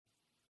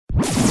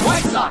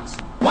White Sox!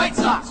 White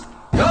Sox!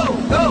 Go,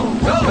 go, go,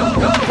 go,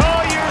 go!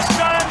 Call your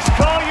sons,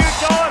 call your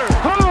daughters.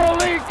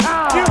 Holy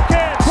cow! You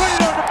can put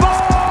it on the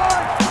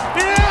board.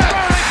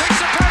 Yeah! It's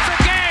a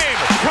perfect game.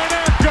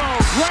 Konecko,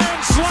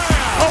 grand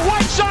slam. A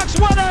White Sox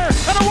winner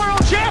and a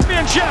world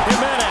championship.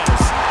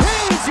 Jimenez,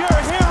 he's your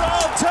hero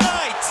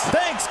tonight.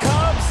 Thanks,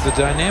 Cubs. The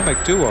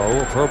dynamic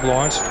duo of Herb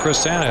Lawrence and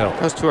Chris Tannehill.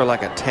 Those two are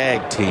like a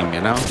tag team, you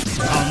know?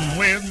 Come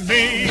with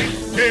me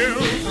to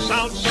the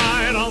south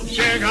side of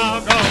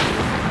Chicago.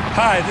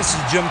 Hi, this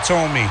is Jim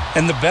Thome,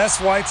 and the best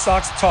White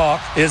Sox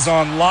talk is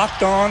on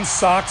Locked On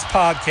Sox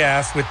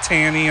podcast with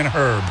Tanny and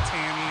Herb.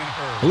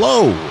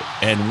 Hello,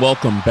 and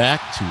welcome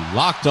back to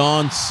Locked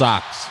On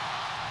Sox.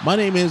 My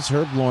name is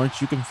Herb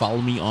Lawrence. You can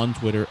follow me on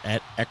Twitter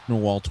at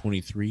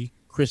Ecknerwall23.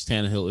 Chris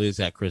Tannehill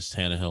is at Chris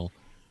Tannehill,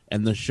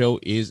 and the show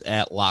is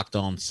at Locked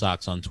On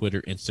Sox on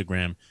Twitter,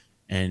 Instagram,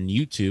 and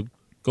YouTube.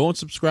 Go and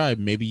subscribe.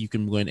 Maybe you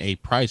can win a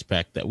prize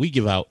pack that we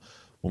give out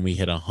when we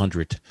hit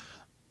 100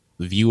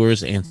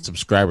 viewers and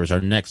subscribers.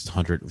 Our next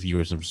 100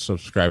 viewers and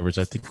subscribers,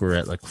 I think we're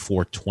at like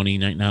 420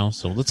 right now.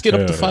 So let's get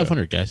up to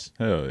 500, guys.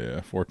 Hell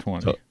yeah,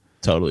 420.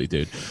 Totally,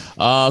 dude.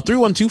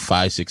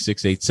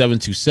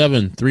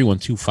 312-566-8727.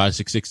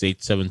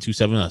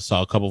 312-566-8727. I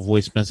saw a couple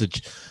voice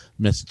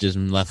messages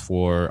left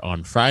for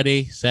on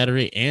Friday,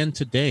 Saturday, and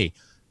today.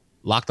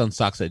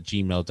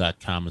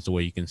 LockedOnSox@gmail.com is the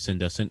way you can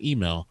send us an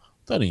email.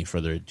 Without any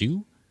further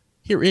ado,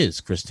 here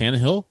is Chris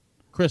Tannehill.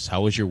 Chris,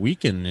 how was your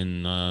weekend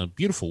in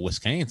beautiful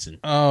Wisconsin?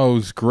 Oh, it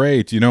was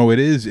great. You know, it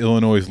is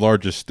Illinois'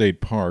 largest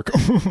state park.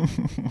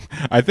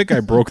 I think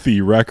I broke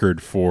the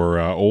record for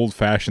old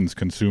fashions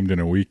consumed in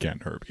a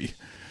weekend, Herbie.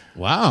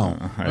 Wow.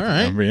 All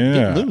right. I mean,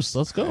 yeah. Get loose.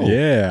 Let's go.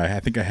 Yeah, I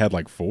think I had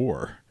like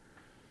 4.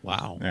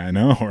 Wow. I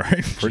know,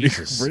 right? Pretty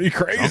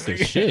crazy.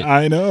 Shit.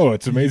 I know.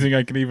 It's amazing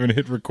I can even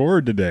hit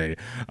record today.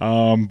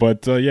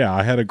 But yeah,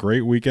 I had a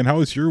great weekend. How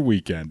was your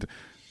weekend?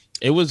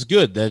 It was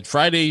good. That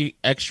Friday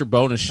extra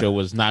bonus show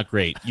was not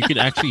great. You can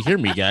actually hear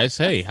me, guys.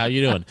 Hey, how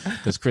you doing?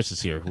 Because Chris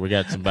is here. We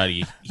got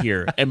somebody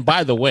here. And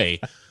by the way,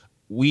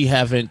 we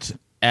haven't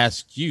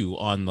asked you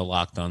on the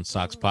Locked On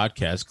Sox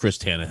podcast, Chris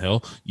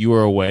Tannehill. You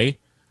were away.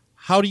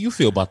 How do you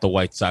feel about the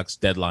White Sox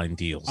deadline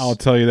deals? I'll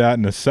tell you that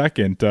in a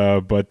second,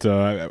 but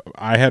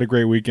I had a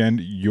great weekend.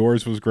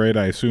 Yours was great,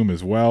 I assume,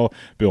 as well.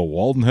 Bill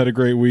Walton had a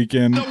great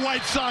weekend. The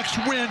White Sox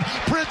win.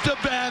 Print the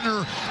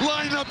banner.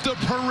 Line up the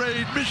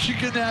parade.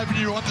 Michigan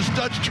Avenue on the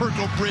Studs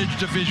Terkel Bridge,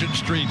 Division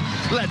Street.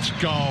 Let's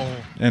go.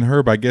 And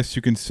Herb, I guess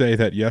you can say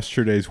that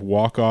yesterday's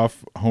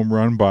walk-off home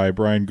run by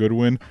Brian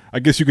Goodwin,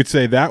 I guess you could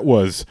say that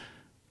was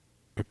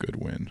a good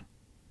win.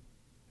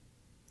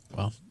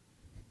 Well,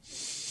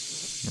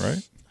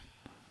 right?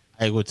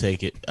 I would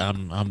take it.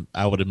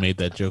 I would have made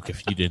that joke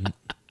if you didn't.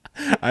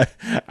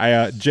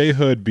 Jay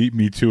Hood beat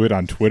me to it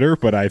on Twitter,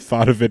 but I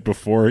thought of it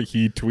before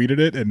he tweeted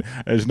it, and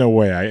there's no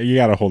way. You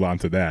got to hold on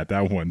to that.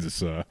 That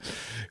one's you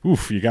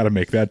got to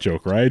make that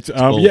joke, right?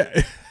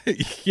 Yeah,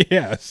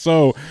 yeah.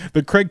 So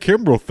the Craig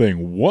Kimbrell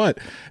thing. What?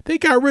 They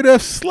got rid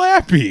of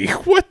Slappy.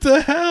 What the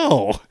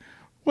hell?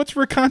 What's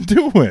Rickon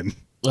doing?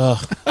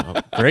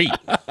 Great.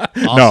 Awesome.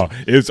 No,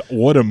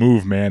 what a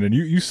move, man. And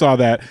you saw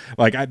that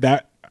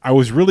I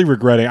was really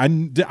regretting.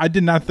 I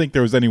did not think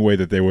there was any way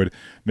that they would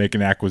make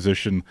an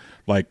acquisition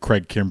like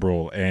Craig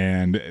Kimbrell,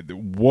 and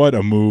what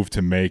a move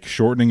to make,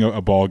 shortening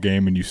a ball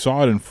game. And you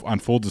saw it on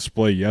full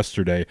display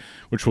yesterday,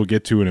 which we'll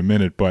get to in a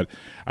minute. But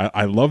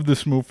I love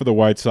this move for the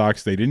White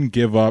Sox. They didn't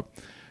give up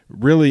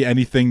really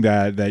anything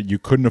that you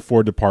couldn't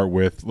afford to part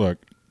with.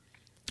 Look,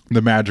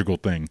 the magical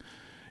thing.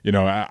 You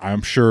know,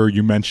 I'm sure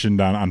you mentioned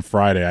on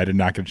Friday, I did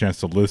not get a chance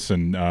to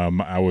listen.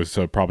 I was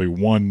probably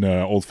one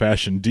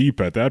old-fashioned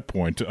deep at that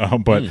point.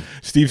 But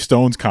Steve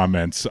Stone's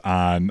comments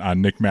on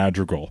Nick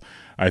Madrigal,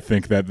 I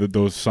think that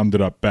those summed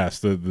it up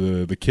best.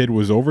 The kid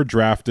was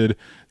overdrafted,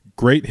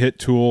 great hit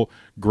tool,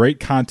 great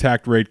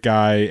contact rate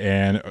guy,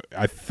 and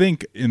I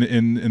think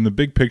in the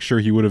big picture,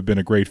 he would have been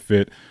a great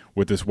fit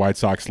with this White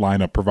Sox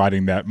lineup,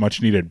 providing that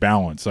much-needed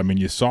balance. I mean,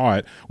 you saw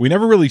it. We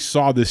never really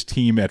saw this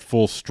team at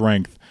full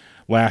strength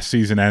last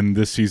season and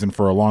this season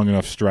for a long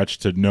enough stretch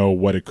to know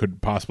what it could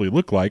possibly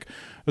look like.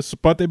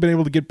 But they've been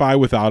able to get by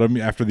without him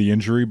after the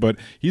injury. But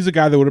he's a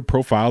guy that would have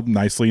profiled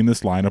nicely in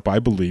this lineup, I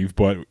believe.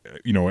 But,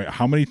 you know,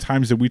 how many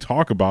times did we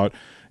talk about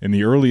in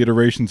the early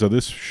iterations of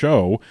this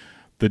show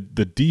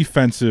the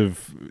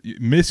defensive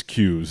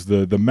miscues,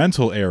 the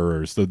mental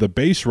errors, the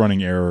base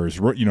running errors,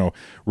 you know,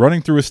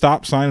 running through a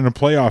stop sign in a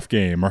playoff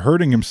game or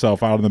hurting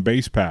himself out on the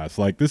base path.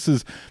 Like this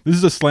is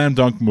a slam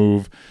dunk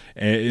move,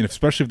 and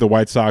especially if the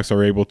White Sox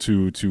are able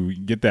to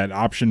get that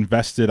option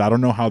vested. I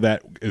don't know how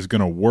that is going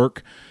to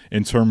work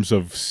in terms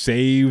of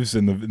saves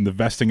and the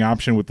vesting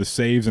option with the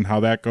saves and how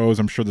that goes.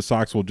 I'm sure the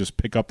Sox will just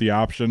pick up the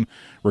option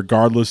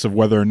regardless of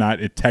whether or not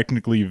it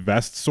technically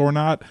vests or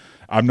not.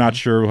 I'm not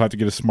sure. We'll have to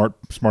get a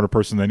smarter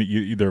person than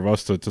either of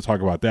us to talk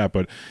about that.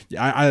 But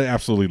I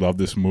absolutely love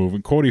this move.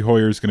 And Cody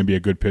Hoyer is going to be a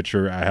good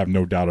pitcher. I have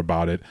no doubt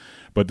about it.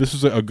 But this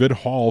is a good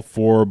haul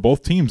for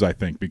both teams, I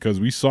think, because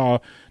we saw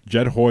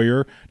Jed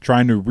Hoyer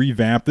trying to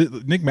revamp.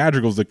 Nick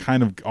Madrigal's the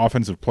kind of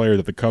offensive player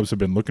that the Cubs have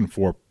been looking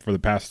for the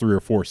past 3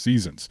 or 4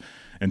 seasons,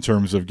 in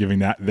terms of giving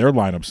their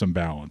lineup some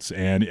balance.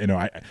 And,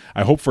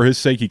 I hope for his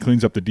sake he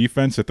cleans up the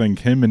defense. I think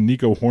him and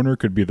Nico Horner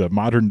could be the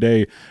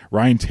modern-day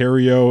Ryan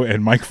Theriot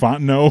and Mike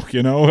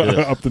Fontenot,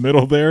 up the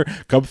middle there.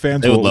 Cub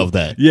fans would love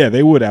that. Yeah,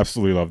 they would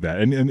absolutely love that.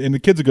 And the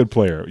kid's a good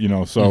player,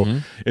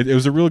 so it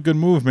was a really good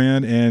move,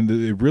 man. And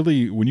it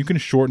really, when you can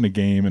shorten a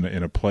game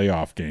in a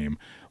playoff game,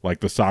 like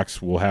the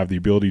Sox will have the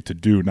ability to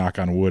do, knock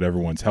on wood,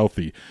 everyone's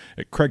healthy.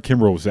 Craig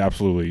Kimbrel was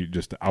absolutely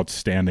just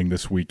outstanding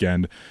this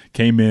weekend.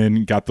 Came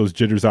in, got those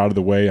jitters out of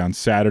the way on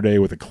Saturday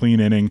with a clean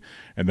inning,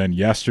 and then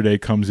yesterday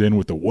comes in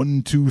with the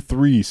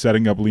 1-2-3,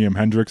 setting up Liam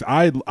Hendriks.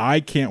 I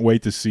can't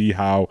wait to see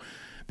how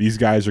these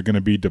guys are going to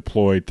be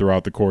deployed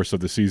throughout the course of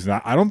the season.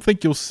 I don't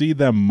think you'll see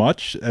them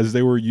much as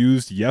they were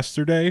used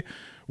yesterday,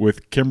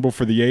 with Kimbrel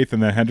for the 8th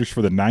and then Hendriks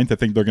for the 9th. I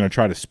think they're going to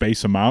try to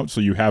space them out so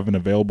you have an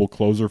available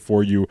closer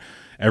for you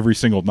every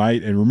single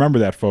night. And remember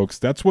that, folks,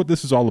 that's what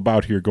this is all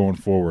about here going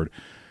forward.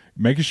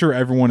 Making sure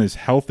everyone is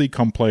healthy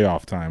come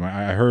playoff time.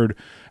 I heard,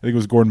 I think it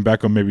was Gordon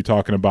Beckham maybe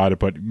talking about it,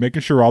 but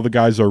making sure all the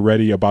guys are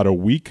ready about a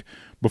week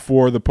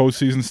before the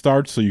postseason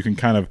starts, so you can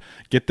kind of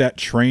get that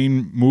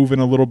train moving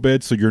a little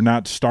bit, so you're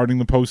not starting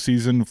the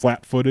postseason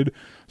flat-footed.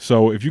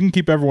 So if you can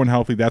keep everyone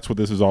healthy, that's what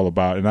this is all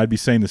about. And I'd be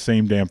saying the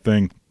same damn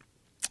thing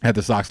had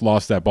the Sox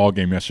lost that ball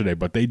game yesterday,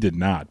 but they did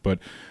not. But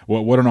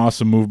what an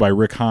awesome move by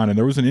Rick Hahn. And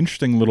there was an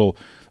interesting little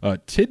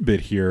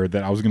tidbit here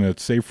that I was going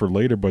to save for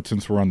later, but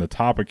since we're on the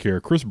topic here,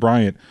 Chris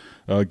Bryant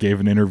gave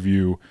an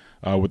interview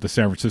with the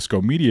San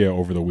Francisco media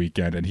over the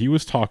weekend, and he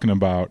was talking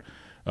about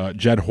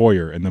Jed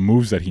Hoyer and the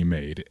moves that he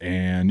made.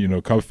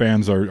 And, Cub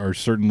fans are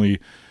certainly,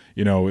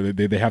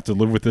 they have to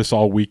live with this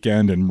all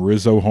weekend, and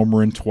Rizzo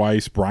homering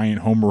twice,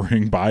 Bryant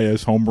homering,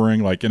 Baez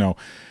homering,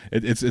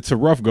 it's a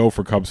rough go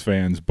for Cubs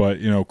fans. But,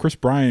 Chris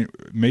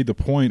Bryant made the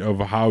point of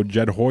how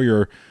Jed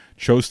Hoyer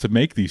chose to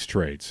make these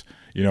trades.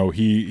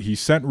 He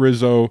sent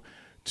Rizzo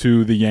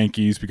to the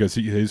Yankees because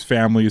his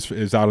family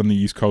is out on the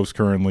East Coast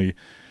currently.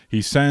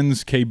 He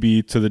sends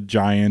KB to the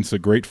Giants, a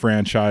great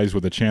franchise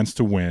with a chance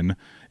to win,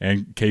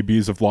 and KB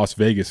is a Las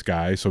Vegas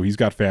guy, so he's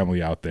got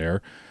family out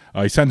there.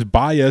 He sends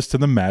Baez to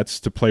the Mets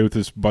to play with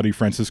his buddy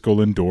Francisco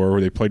Lindor,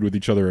 where they played with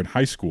each other in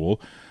high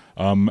school,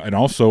 and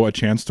also a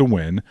chance to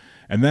win.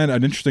 And then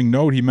an interesting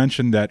note, he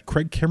mentioned that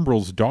Craig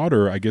Kimbrel's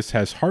daughter, I guess,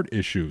 has heart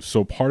issues.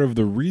 So part of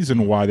the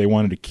reason why they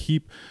wanted to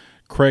keep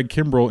Craig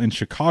Kimbrel in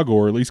Chicago,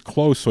 or at least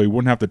close, so he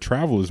wouldn't have to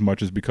travel as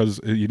much, is because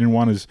he didn't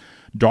want his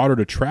daughter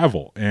to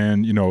travel.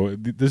 And,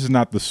 this is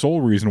not the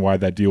sole reason why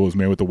that deal was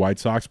made with the White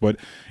Sox, but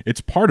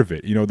it's part of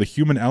it, the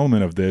human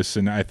element of this.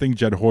 And I think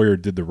Jed Hoyer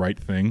did the right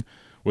thing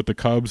with the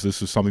Cubs.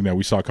 This is something that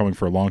we saw coming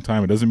for a long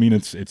time. It doesn't mean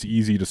it's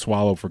easy to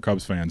swallow for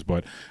Cubs fans,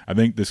 but I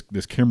think this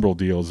Kimbrel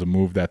deal is a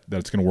move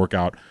that's going to work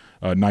out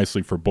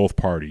nicely for both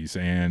parties.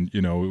 And,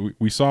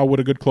 we saw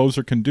what a good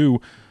closer can do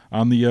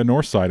on the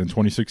north side in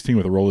 2016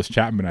 with Aroldis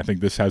Chapman. I think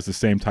this has the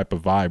same type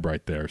of vibe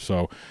right there.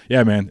 So,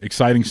 yeah, man,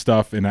 exciting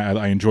stuff, and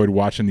I enjoyed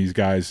watching these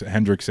guys,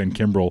 Hendriks and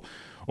Kimbrel,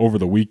 over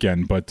the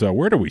weekend. But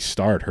where do we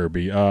start,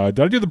 Herbie? Did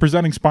I do the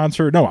presenting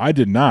sponsor? No, I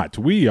did not.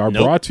 We are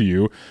brought to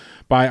you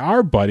by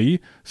our buddy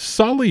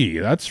Sully.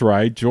 That's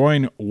right.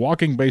 Join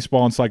Walking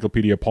Baseball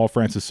Encyclopedia Paul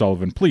Francis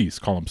Sullivan. Please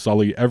call him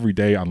Sully every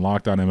day on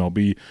Locked On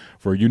MLB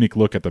for a unique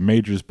look at the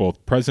majors,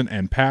 both present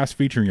and past,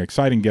 featuring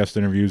exciting guest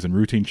interviews and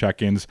routine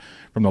check-ins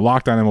from the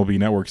Locked On MLB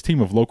Network's team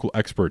of local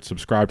experts.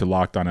 Subscribe to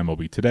Locked On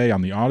MLB today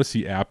on the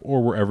Odyssey app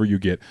or wherever you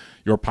get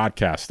your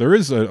podcasts. There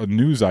is a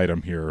news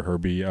item here,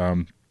 Herbie.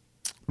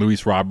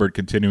 Luis Robert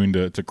continuing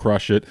to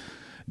crush it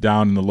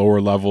down in the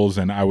lower levels,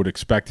 and I would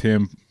expect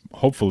him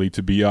hopefully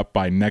to be up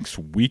by next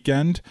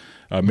weekend,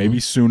 maybe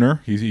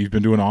sooner. He's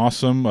been doing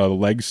awesome. The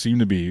legs seem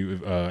to be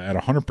at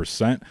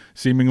 100%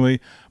 seemingly,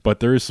 but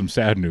there is some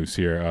sad news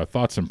here.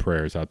 Thoughts and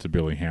prayers out to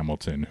Billy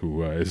Hamilton,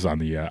 who is on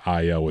the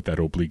IL with that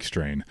oblique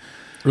strain.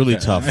 Really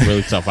tough.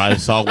 I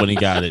saw when he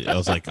got it. I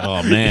was like,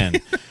 oh,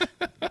 man.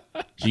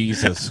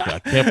 Jesus, I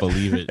can't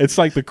believe it. It's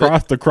like the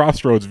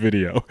Crossroads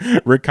video.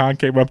 Rick Hahn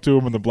came up to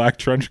him in the black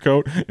trench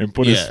coat and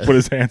put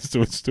his hands to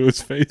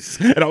his face,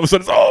 and all of a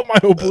sudden, my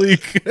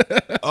oblique.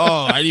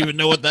 Oh, I didn't even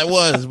know what that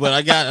was, but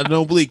I got an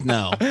oblique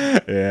now.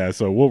 Yeah,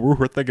 so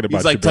we're thinking about.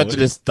 He's like touching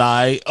his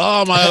thigh.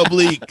 Oh, my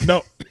oblique.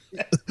 No,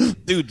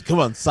 dude, come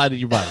on, side of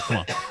your body, come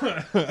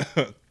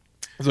on.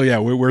 So yeah,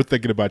 we're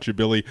thinking about you,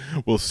 Billy.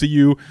 We'll see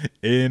you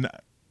in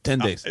 10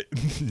 days.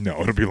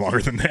 No, it'll be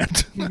longer than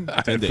that.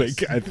 10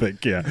 days. I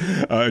think, yeah.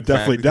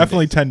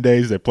 Definitely 10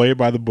 days. They play it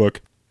by the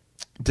book.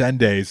 10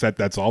 days.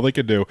 That's all they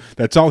can do.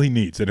 That's all he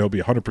needs, and he'll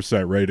be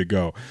 100% ready to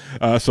go.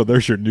 So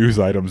there's your news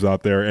items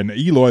out there. And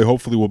Eloy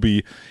hopefully will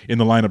be in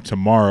the lineup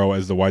tomorrow,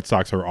 as the White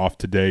Sox are off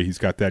today. He's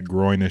got that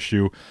groin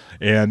issue,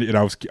 and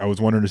I was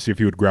wondering to see if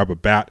he would grab a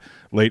bat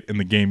late in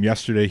the game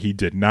yesterday. He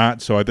did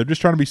not. So they're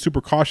just trying to be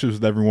super cautious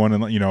with everyone,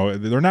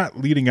 and they're not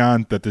leading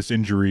on that this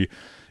injury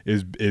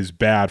is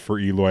bad for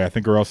Eloy, I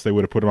think, or else they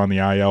would have put him on the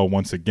IL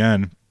once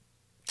again.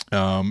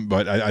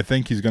 But I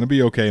think he's going to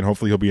be okay, and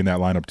hopefully he'll be in that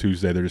lineup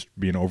Tuesday. They're just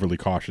being overly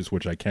cautious,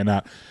 which I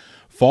cannot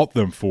fault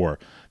them for.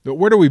 But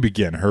where do we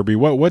begin, Herbie?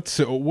 What's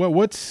on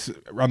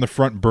the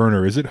front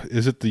burner? Is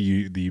it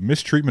the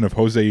mistreatment of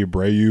Jose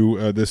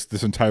Abreu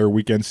this entire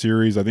weekend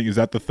series? I think is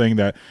that the thing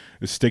that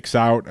sticks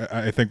out.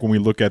 I think when we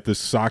look at this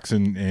Sox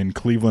and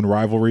Cleveland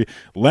rivalry,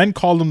 Len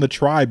called them the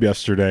Tribe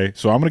yesterday,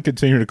 so I'm going to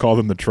continue to call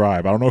them the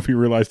Tribe. I don't know if he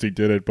realized he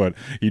did it, but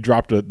he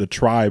dropped the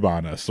Tribe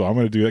on us, so I'm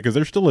going to do that because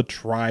they're still a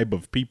tribe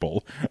of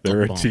people.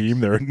 They're a team.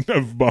 They're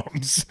of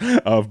bums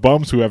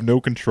who have no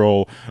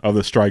control of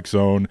the strike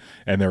zone,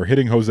 and they're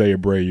hitting Jose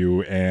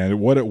Abreu. And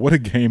what a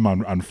game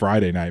on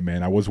Friday night,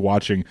 man. I was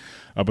watching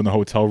up in the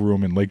hotel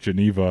room in Lake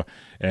Geneva,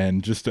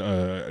 and just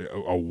a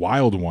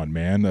wild one,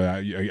 man.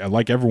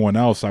 Like everyone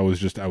else, I was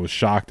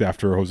shocked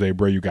after Jose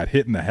Abreu got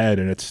hit in the head,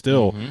 and it's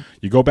still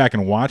you go back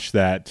and watch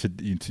that to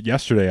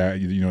yesterday.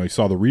 I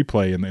saw the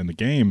replay in the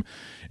game,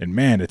 and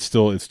man, it's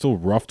still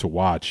rough to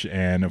watch.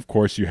 And of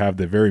course, you have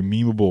the very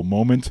memeable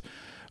moment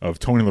of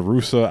Tony La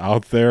Russa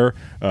out there,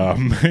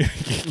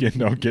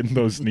 getting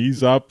those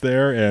knees up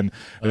there, and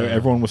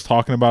everyone was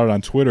talking about it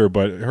on Twitter.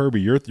 But Herbie,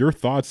 your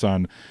thoughts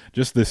on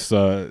just this?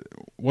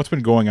 What's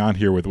been going on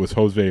here with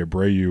Jose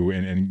Abreu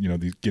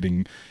and these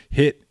getting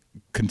hit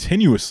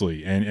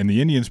continuously, and the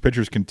Indians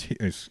pitchers they're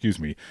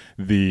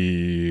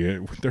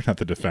not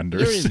the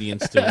defenders. They're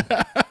Indians still.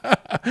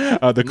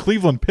 The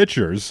Cleveland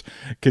pitchers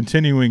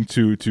continuing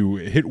to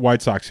hit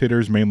White Sox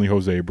hitters, mainly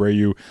Jose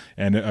Abreu,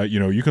 and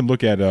you can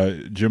look at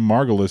Jim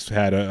Margulis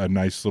had a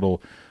nice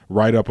little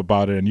write-up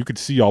about it, and you could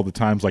see all the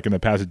times, like in the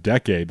past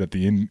decade, that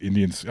the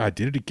Indians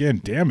did it again.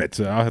 Damn it!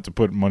 I'll have to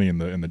put money in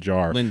the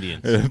jar.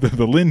 Lindians.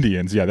 The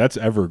Lindians, yeah, that's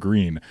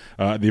evergreen.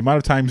 The amount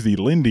of times the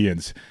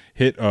Lindians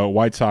hit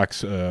White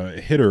Sox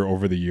hitter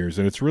over the years,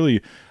 and it's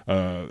really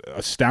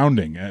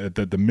astounding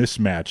the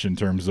mismatch in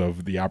terms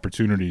of the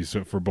opportunities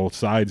for both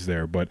sides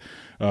there. But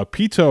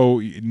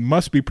Pito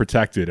must be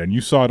protected, and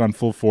you saw it on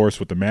full force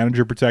with the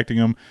manager protecting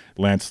him.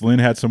 Lance Lynn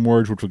had some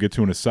words, which we'll get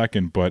to in a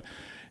second, but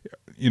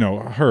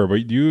Herb,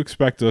 do you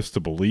expect us to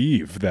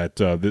believe that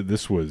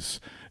this was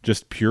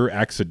just pure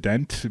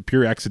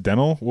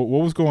accidental? What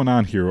was going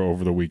on here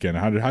over the weekend?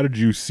 How did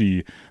you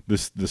see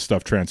this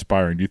stuff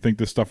transpiring? Do you think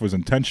this stuff was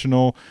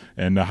intentional?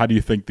 And how do you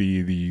think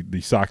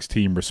the Sox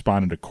team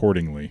responded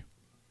accordingly?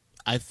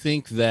 I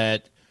think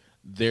that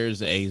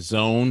there's a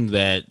zone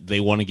that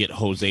they want to get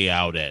Jose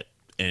out at,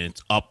 and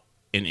it's up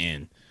and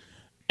in.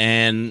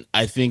 And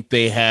I think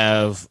they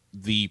have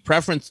the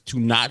preference to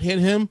not hit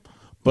him,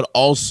 but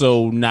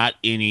also not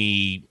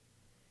any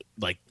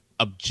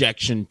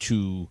objection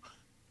to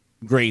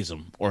graze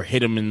him or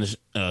hit him in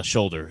the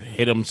shoulder,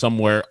 hit him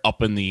somewhere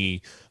up in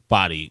the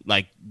body.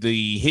 Like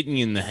the hitting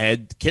in the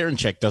head,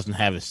 Karinchak doesn't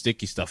have his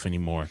sticky stuff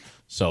anymore,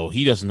 so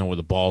he doesn't know where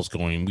the ball's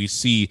going. We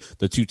see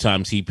the 2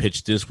 times he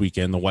pitched this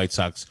weekend, the White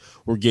Sox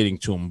were getting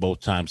to him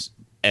both times.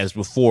 As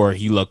before,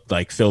 he looked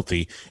like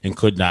filthy and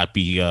could not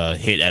be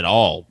hit at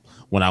all.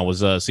 When I was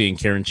seeing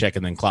Karinchak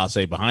and then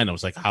Clase behind him, I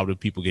was like, how do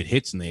people get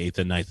hits in the 8th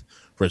and 9th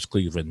versus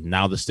Cleveland?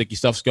 Now the sticky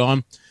stuff's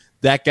gone.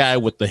 That guy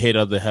with the hit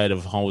of the head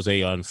of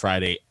Jose on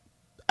Friday,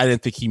 I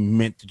didn't think he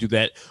meant to do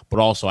that, but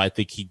also I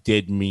think he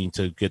did mean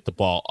to get the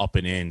ball up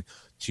and in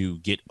to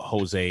get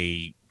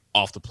Jose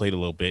off the plate a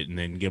little bit and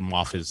then get him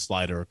off his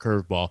slider or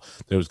curveball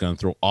that was going to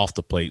throw off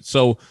the plate.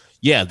 So,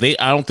 yeah,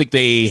 I don't think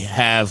they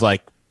have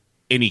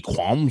any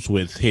qualms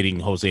with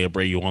hitting Jose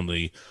Abreu on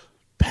the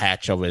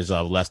patch of his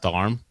left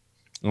arm.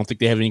 I don't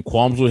think they have any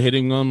qualms with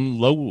hitting him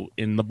low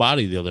in the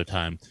body the other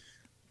time.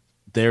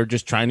 They're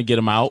just trying to get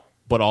him out,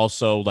 but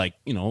also,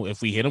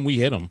 if we hit him, we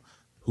hit him.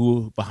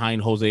 Who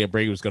behind Jose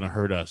Abreu is going to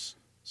hurt us?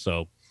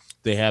 So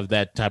they have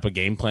that type of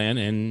game plan,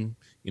 and,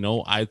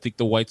 I think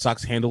the White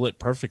Sox handle it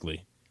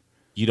perfectly.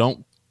 You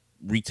don't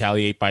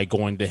retaliate by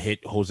going to hit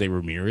Jose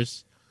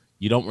Ramirez.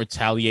 You don't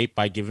retaliate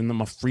by giving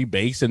them a free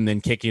base and then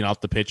kicking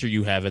out the pitcher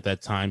you have at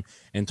that time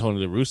and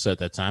Tony La Russa at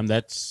that time.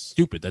 That's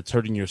stupid. That's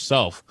hurting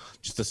yourself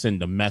just to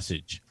send a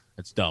message.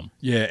 That's dumb.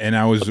 Yeah, and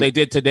what they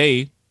did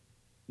today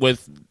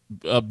with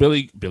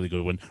Billy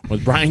Goodwin,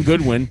 with Brian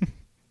Goodwin,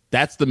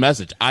 that's the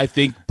message. I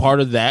think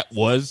part of that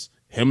was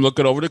him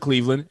looking over to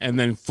Cleveland and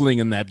then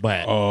flinging that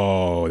bat.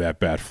 Oh, that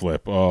bat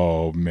flip.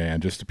 Oh, man,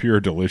 just pure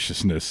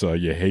deliciousness.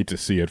 You hate to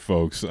see it,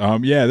 folks.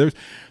 There's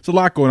a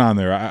lot going on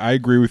there. I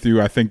agree with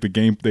you. I think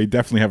they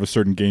definitely have a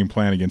certain game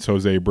plan against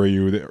Jose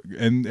Abreu.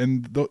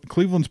 And the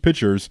Cleveland's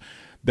pitchers,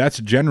 that's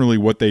generally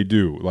what they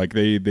do. Like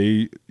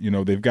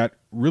they've got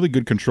really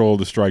good control of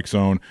the strike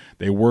zone.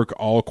 They work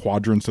all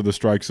quadrants of the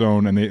strike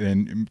zone,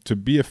 and to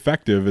be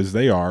effective as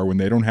they are when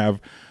they don't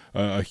have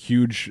a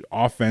huge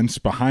offense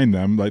behind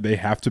them, they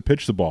have to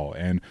pitch the ball.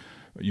 And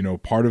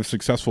part of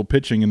successful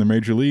pitching in the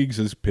major leagues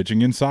is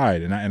pitching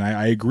inside. And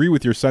I agree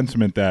with your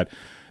sentiment that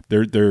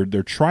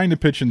they're trying to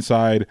pitch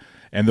inside,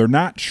 and they're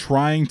not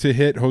trying to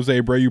hit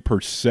Jose Abreu per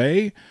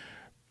se.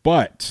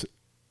 But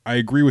I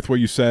agree with what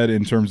you said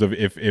in terms of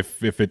if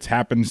it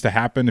happens to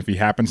happen, if he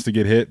happens to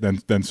get hit,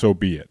 then so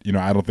be it.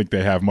 I don't think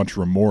they have much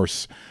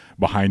remorse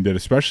behind it,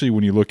 especially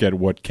when you look at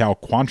what Cal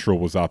Quantrill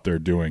was out there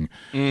doing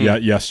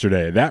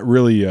yesterday. That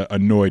really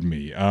annoyed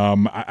me.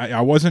 I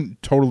wasn't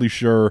totally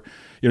sure,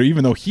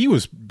 even though he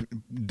was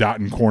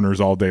dotting corners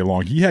all day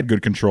long, he had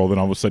good control. Then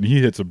all of a sudden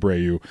he hits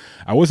Abreu.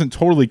 I wasn't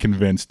totally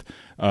convinced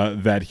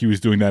that he was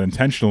doing that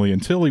intentionally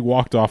until he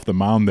walked off the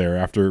mound there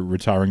after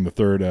retiring the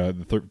third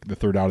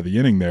out of the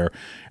inning there,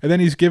 and then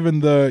he's given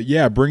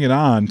the bring it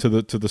on to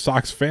the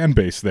Sox fan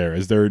base there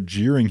as they're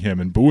jeering him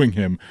and booing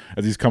him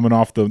as he's coming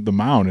off the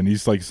mound, and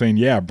he's like saying,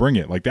 "Yeah, bring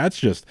it." Like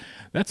that's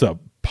a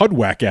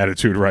pudwhack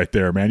attitude right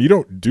there, man. You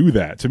don't do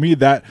that. To me,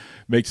 that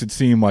makes it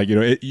seem like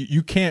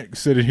you can't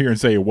sit in here and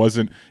say it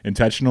wasn't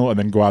intentional and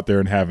then go out there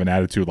and have an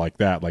attitude like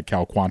that, like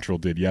Cal Quantrill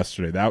did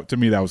yesterday. That to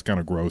me, that was kind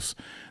of gross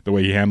the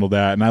way he handled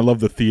that. And I love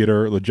the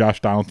theater, the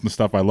Josh Donaldson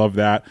stuff. I love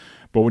that.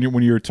 But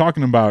when you're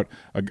talking about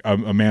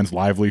a man's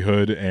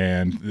livelihood,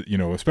 and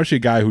especially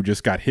a guy who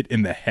just got hit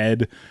in the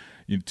head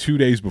 2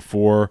 days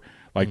before.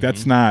 Like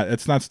that's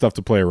not stuff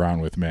to play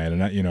around with,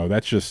 man. And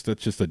that's just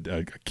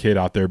a kid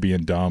out there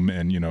being dumb,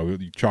 and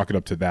you chalk it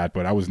up to that.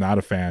 But I was not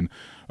a fan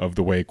of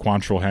the way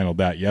Quantrill handled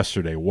that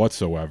yesterday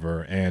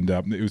whatsoever. And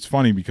it was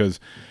funny because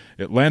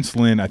Lance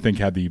Lynn, I think,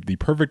 had the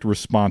perfect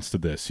response to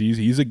this.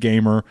 He's a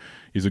gamer,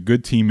 he's a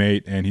good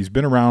teammate, and he's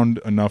been around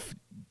enough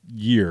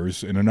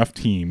years and enough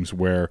teams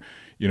where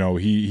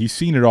he's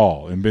seen it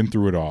all and been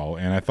through it all.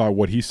 And I thought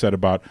what he said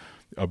about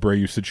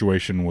Abreu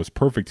situation was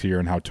perfect here,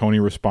 and how Tony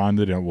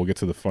responded, and we'll get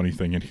to the funny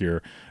thing in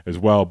here as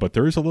well. But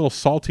there is a little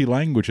salty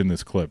language in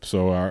this clip,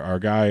 so our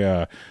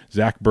guy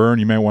Zach Byrne,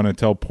 you may want to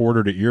tell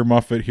Porter to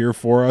earmuff it here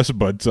for us.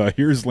 But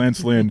here's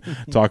Lance Lynn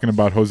talking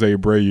about Jose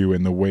Abreu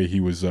and the way he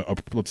was,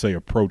 let's say,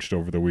 approached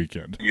over the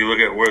weekend. You look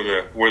at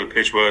where the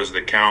pitch was,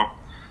 the count.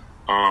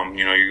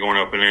 You're going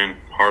up and in,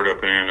 hard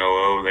up and in,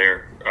 0-0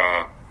 there.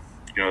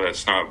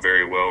 That's not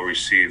very well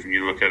received.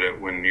 You look at it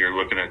when you're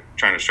looking at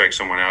trying to strike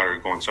someone out or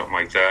going something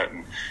like that,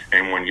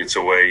 and one gets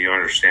away, you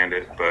understand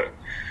it. But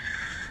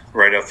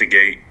right out the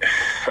gate,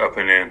 up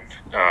and in,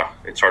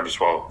 it's hard to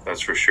swallow,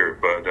 that's for sure.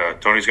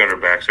 But Tony's got our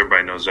backs.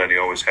 Everybody knows that. He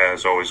always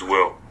has, always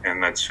will,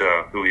 and that's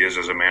who he is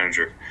as a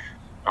manager.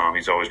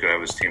 He's always going to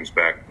have his team's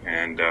back,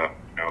 and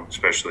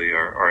especially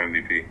our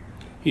MVP.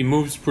 He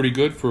moves pretty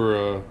good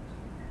for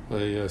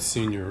a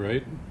senior,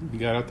 right? He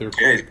got out there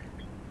quick. Yeah,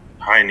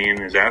 high kneeing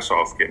his ass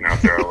off getting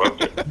out there. I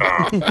loved it.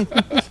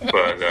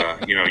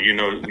 But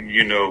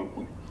you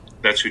know,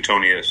 that's who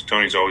Tony is.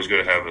 Tony's always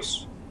going to have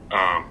us,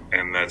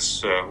 and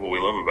that's what we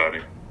love about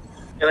him.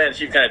 And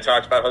Lance, you kind of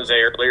talked about Jose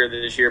earlier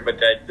this year, but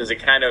does it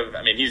kind of?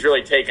 I mean, he's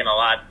really taken a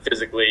lot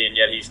physically, and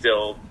yet he's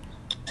still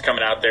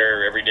coming out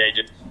there every day,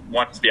 just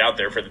wants to be out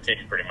there for the team,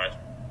 pretty much.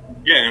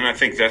 Yeah, and I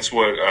think that's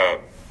what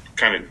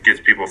kind of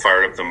gets people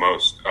fired up the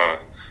most.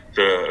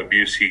 The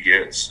abuse he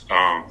gets.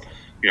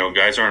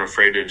 Guys aren't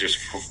afraid to just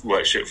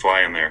let shit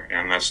fly in there,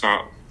 and that's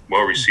not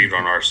well received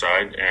on our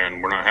side,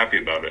 and we're not happy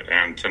about it.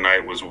 And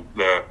tonight was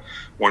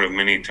one of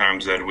many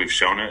times that we've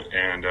shown it,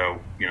 and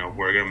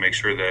we're going to make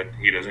sure that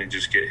he doesn't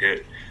just get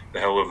hit the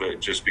hell of it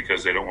just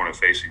because they don't want to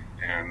face him.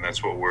 And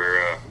that's what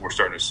we're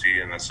starting to see,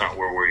 and that's not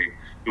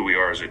who we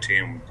are as a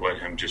team. Let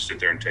him just sit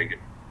there and take it.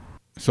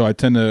 So I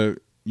tend to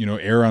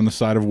err on the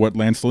side of what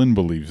Lance Lynn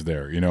believes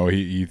there.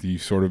 He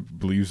sort of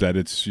believes that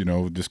it's,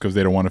 just because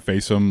they don't want to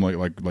face him,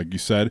 like you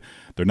said,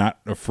 they're not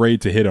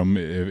afraid to hit him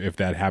if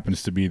that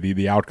happens to be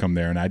the outcome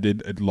there. And I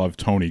did love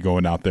Tony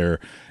going out there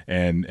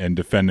and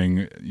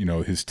defending,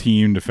 his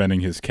team,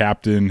 defending his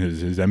captain,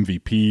 his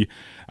MVP.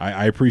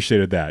 I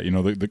appreciated that.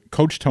 The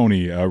Coach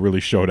Tony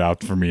really showed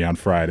out for me on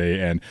Friday,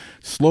 and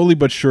slowly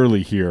but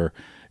surely here,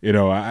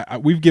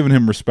 we've given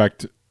him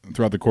respect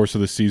throughout the course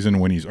of the season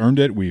when he's earned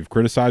it. We've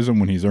criticized him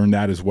when he's earned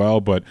that as well.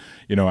 But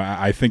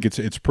I think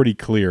it's pretty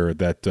clear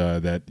that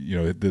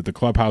the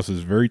clubhouse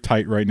is very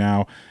tight right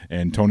now,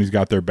 and Tony's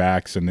got their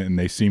backs, and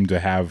they seem to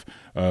have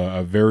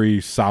a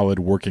very solid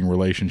working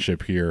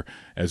relationship here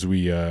as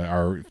we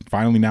are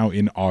finally now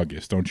in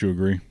August. Don't you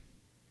agree?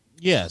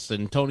 Yes,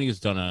 and Tony has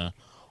done a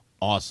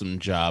awesome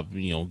job,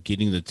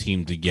 getting the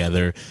team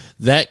together.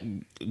 That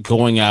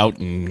going out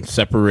and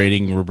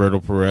separating Roberto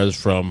Perez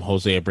from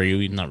Jose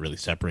Abreu, not really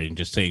separating,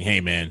 just saying, hey,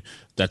 man,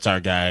 that's our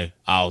guy.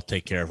 I'll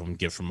take care of him,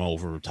 get from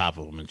over top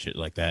of him and shit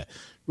like that.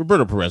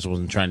 Roberto Perez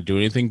wasn't trying to do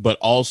anything, but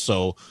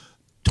also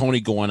Tony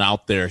going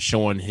out there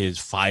showing his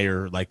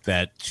fire like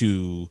that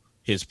to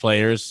his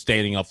players,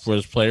 standing up for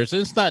his players.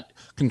 And it's not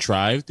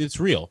contrived. It's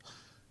real.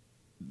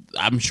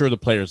 I'm sure the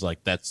players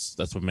like that's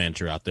what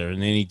manager out there.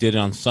 And then he did it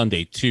on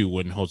Sunday too,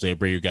 when Jose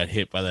Abreu got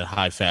hit by that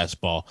high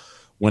fastball.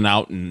 Went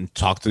out and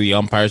talked to the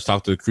umpires,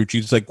 talked to the crew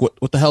chiefs. Like,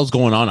 what the hell's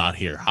going on out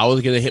here? How is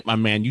it going to hit my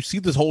man? You see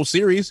this whole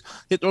series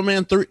hit my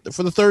man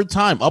for the third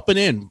time, up and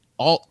in,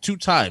 all 2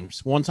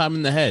 times, 1 time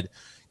in the head.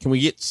 Can we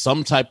get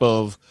some type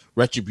of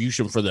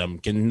retribution for them?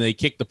 Can they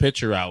kick the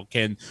pitcher out?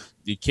 Can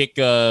you kick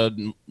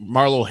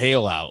Marlo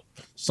Hale out?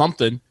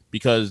 Something,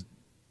 because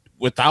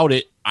without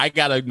it, I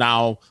gotta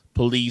now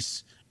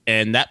police.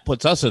 And that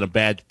puts us in a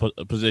bad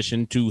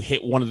position to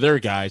hit one of their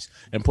guys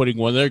and putting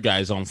one of their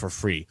guys on for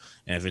free.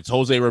 And if it's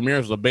Jose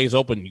Ramirez with the base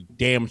open, you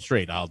damn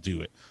straight I'll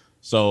do it.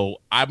 So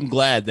I'm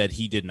glad that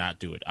he did not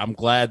do it. I'm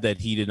glad that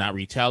he did not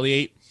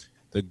retaliate.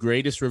 The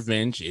greatest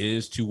revenge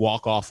is to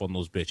walk off on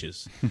those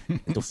bitches,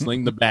 to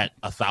fling the bat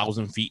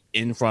 1,000 feet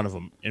in front of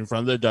them, in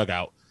front of the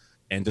dugout,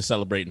 and to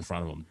celebrate in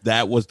front of them.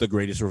 That was the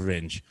greatest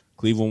revenge.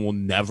 Cleveland will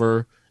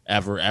never,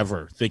 ever,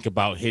 ever think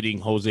about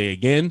hitting Jose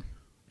again.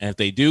 And if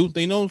they do,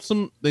 they know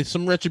some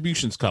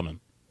retribution's coming.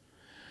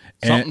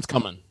 Something's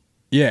coming.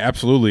 Yeah,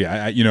 absolutely.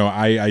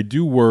 I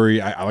do worry.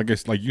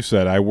 Like you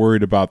said, I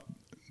worried about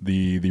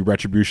the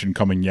retribution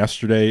coming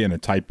yesterday in a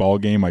tight ball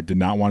game. I did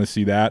not want to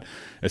see that,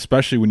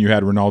 especially when you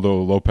had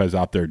Ronaldo Lopez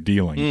out there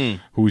dealing,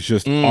 who's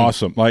just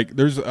awesome. Like,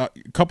 there's a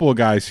couple of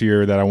guys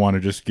here that I want to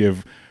just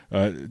give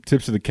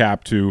tips of the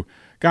cap to.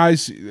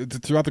 Guys,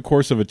 throughout the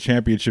course of a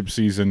championship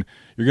season,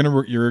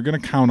 you're gonna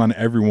count on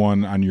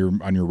everyone on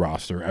your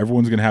roster.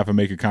 Everyone's gonna have to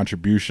make a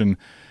contribution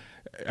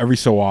every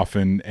so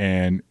often,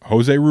 and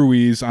Jose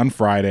Ruiz on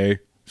Friday,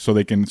 so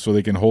they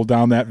can hold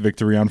down that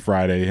victory on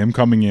Friday. Him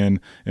coming in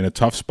a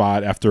tough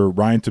spot after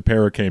Ryan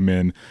Tepera came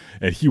in,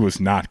 and he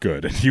was not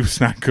good. And he was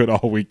not good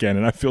all weekend,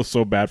 and I feel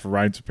so bad for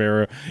Ryan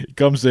Tepera. He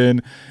comes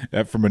in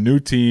from a new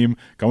team,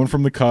 coming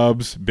from the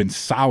Cubs, been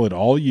solid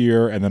all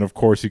year, and then, of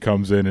course, he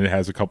comes in and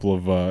has a couple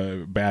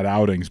of bad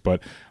outings.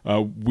 But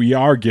we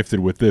are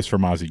gifted with this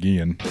from Ozzie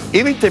Guillen.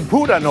 Even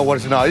Tempura knows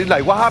what's now. He's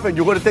like, what happened?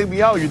 You're going to take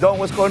me out? You don't?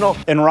 What's going on?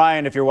 And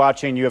Ryan, if you're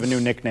watching, you have a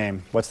new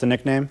nickname. What's the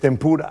nickname?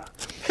 Tempura.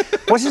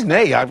 What's his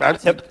name?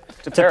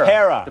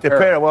 Tepera.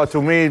 Tepera. Well,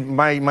 to me,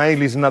 my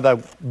English is not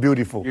that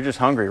beautiful. You're just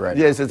hungry right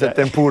now. Yes, it's a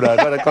tempura. I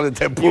gotta call it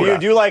tempura. You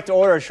do like to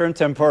order shrimp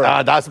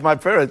tempura. That's my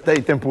favorite.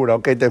 Hey, tempura.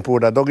 Okay,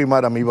 tempura. Don't get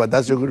mad at me, but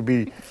that's going to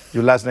be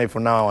your last name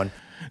from now on.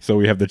 So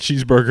we have the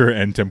cheeseburger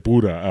and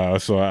tempura.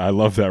 So I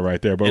love that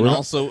right there. But and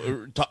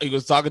also, he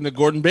was talking to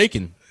Gordon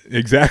Bacon.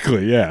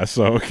 Exactly, yeah.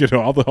 So,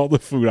 all the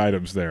food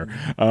items there.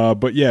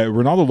 But yeah,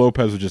 Ronaldo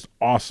Lopez was just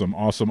awesome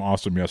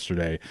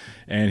yesterday.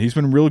 And he's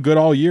been real good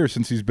all year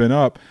since he's been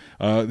up.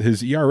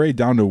 His ERA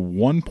down to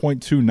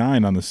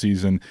 1.29 on the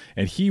season.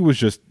 And he was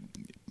just,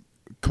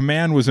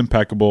 command was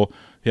impeccable.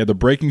 He had the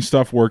breaking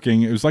stuff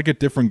working. It was like a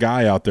different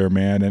guy out there,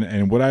 man.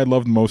 And what I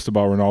loved most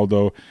about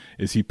Ronaldo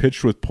is he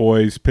pitched with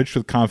poise, pitched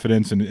with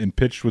confidence, and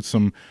pitched with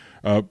some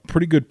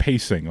pretty good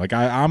pacing. Like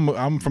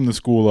I'm from the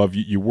school of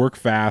you work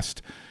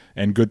fast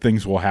and good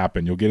things will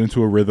happen. You'll get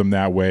into a rhythm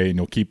that way, and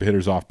you'll keep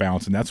hitters off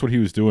balance, and that's what he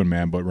was doing,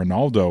 man. But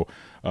Ronaldo,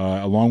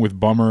 along with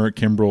Bummer,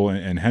 Kimbrel,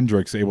 and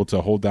Hendricks, able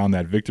to hold down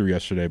that victory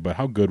yesterday. But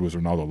how good was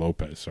Ronaldo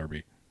Lopez,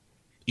 Serby?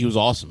 He was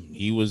awesome.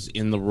 He was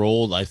in the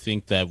role I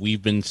think that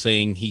we've been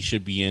saying he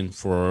should be in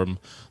from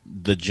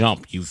the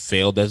jump. You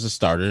failed as a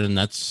starter, and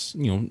that's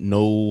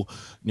no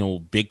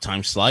big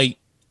time slight.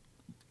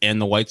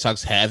 And the White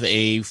Sox have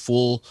a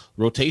full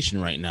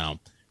rotation right now.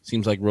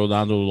 Seems like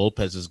Ronaldo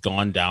Lopez has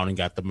gone down and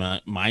got the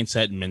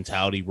mindset and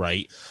mentality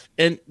right.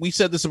 And we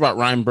said this about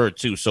Ryan Burt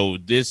too, so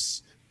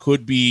this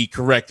could be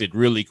corrected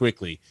really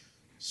quickly.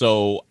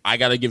 So I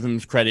got to give him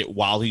credit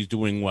while he's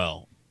doing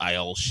well.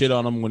 I'll shit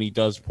on him when he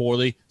does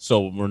poorly.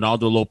 So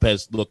Ronaldo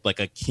Lopez looked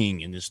like a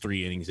king in his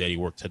 3 innings that he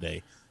worked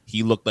today.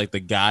 He looked like the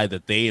guy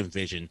that they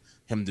envisioned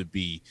him to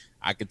be.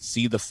 I could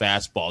see the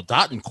fastball.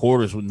 Dotting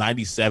quarters with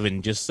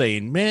 97 just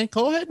saying, man,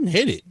 go ahead and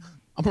hit it.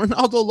 I'm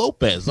Ronaldo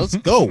Lopez. Let's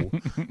go.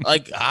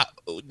 like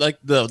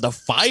the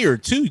fire,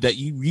 too, that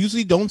you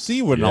usually don't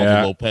see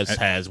Ronaldo Lopez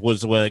has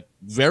was like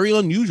very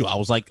unusual. I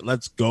was like,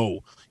 let's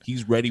go.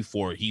 He's ready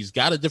for it. He's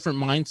got a different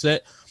mindset.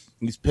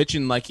 He's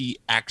pitching like he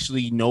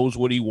actually knows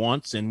what he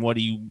wants and what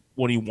he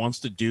wants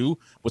to do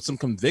with some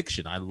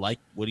conviction. I like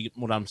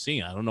what I'm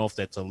seeing. I don't know if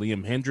that's a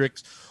Liam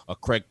Hendricks, a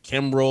Craig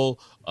Kimbrel,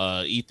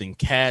 Ethan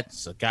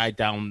Katz, a guy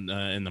down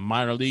in the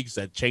minor leagues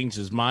that changed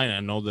his mind. I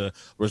know the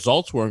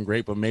results weren't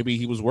great, but maybe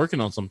he was working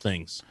on some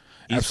things.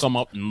 He's come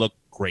up and looked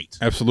great.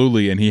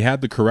 Absolutely, and he had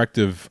the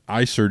corrective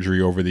eye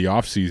surgery over the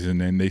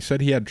offseason, and they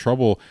said he had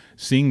trouble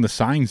seeing the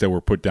signs that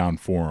were put down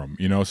for him.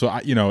 So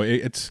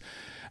it's.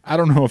 I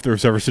don't know if there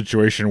was ever a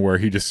situation where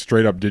he just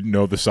straight up didn't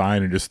know the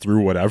sign and just threw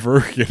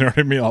whatever. You know what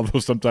I mean? Although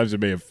sometimes it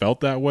may have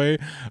felt that way.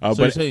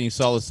 So you're saying he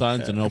saw the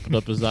signs and opened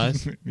up his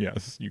eyes?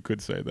 Yes, you could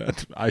say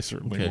that. I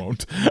certainly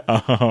won't.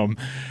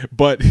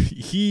 But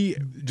he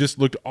just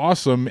looked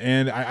awesome,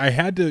 and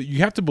you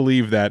have to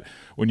believe that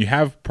when you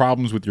have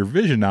problems with your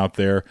vision out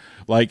there,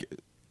 like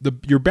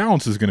your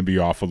balance is going to be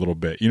off a little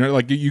bit.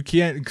 Like you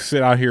can't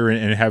sit out here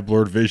and have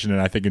blurred vision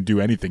and I think and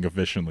do anything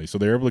efficiently. So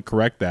they're able to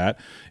correct that,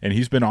 and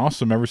he's been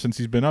awesome ever since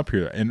he's been up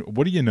here. And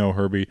what do you know,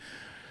 Herbie?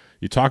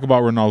 You talk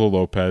about Ronaldo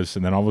Lopez,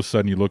 and then all of a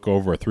sudden you look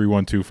over at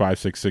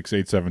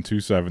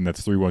 312-566-8727.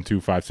 That's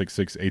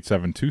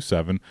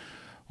 312-566-8727.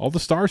 All the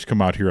stars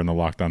come out here on the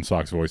Locked On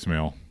Sox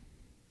voicemail.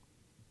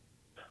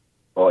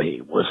 Oh, hey,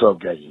 what's up,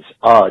 guys?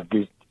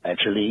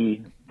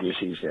 Actually, this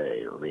is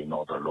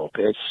Reynaldo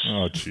Lopez.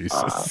 Oh, Jesus.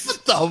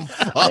 What the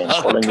fuck? I'm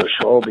calling the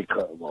show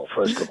because, well,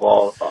 first of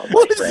all,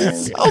 what is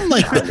this? Oh,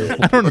 my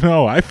God. I don't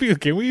know. I feel,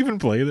 can we even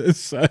play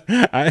this?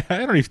 I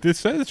don't even, this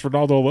says it's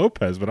Reynaldo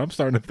Lopez, but I'm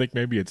starting to think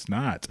maybe it's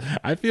not.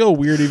 I feel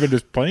weird even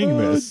just playing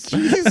this.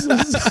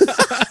 Jesus.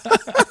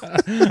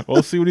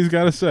 We'll see what he's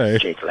got to say.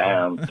 Jake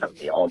Lamb,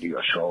 the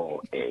audio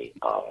show,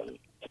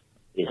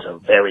 is a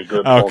very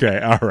good Okay,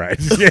 all right.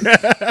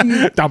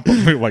 Yeah. Dump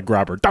him, like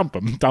Robert. Dump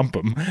him.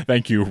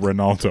 Thank you,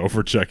 Ronaldo,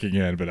 for checking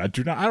in, but I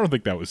don't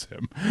think that was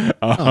him.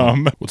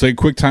 We'll take a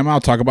quick time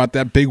out, talk about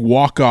that big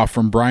walk-off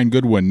from Brian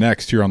Goodwin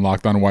next here on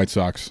Locked On White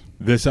Sox.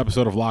 This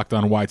episode of Locked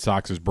On White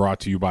Sox is brought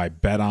to you by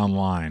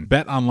BetOnline.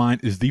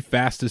 BetOnline is the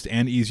fastest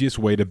and easiest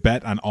way to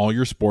bet on all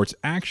your sports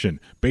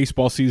action.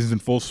 Baseball season's in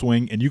full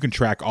swing, and you can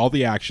track all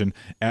the action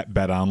at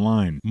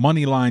BetOnline.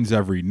 Money lines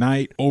every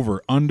night,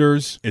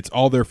 over-unders. It's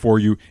all there for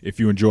you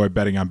if you enjoy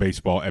betting on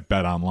baseball at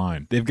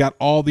BetOnline. They've got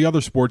all the other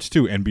sports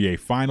too.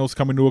 NBA Finals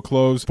coming to a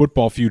close,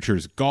 football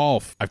futures,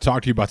 golf. I've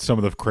talked to you about some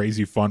of the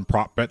crazy fun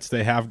prop bets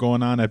they have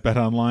going on at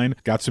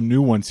BetOnline. Got some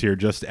new ones here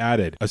just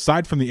added.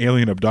 Aside from the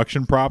alien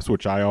abduction props,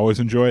 which I always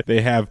enjoy,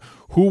 they have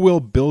who will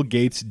Bill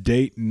Gates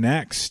date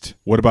next?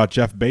 What about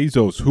Jeff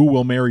Bezos? Who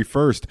will marry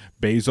first,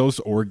 Bezos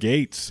or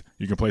Gates?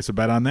 You can place a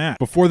bet on that.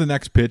 Before the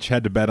next pitch,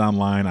 head to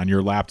BetOnline on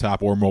your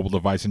laptop or mobile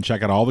device and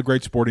check out all the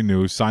great sporting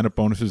news, sign-up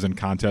bonuses, and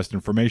contest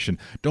information.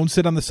 Don't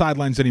sit on the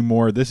sidelines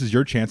anymore. This is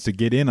your chance to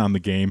get in on the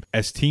game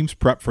as teams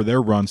prep for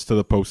their runs to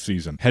the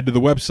postseason. Head to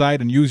the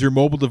website and use your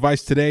mobile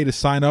device today to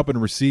sign up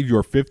and receive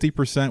your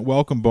 50%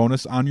 welcome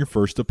bonus on your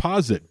first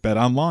deposit.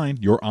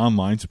 BetOnline, your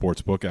online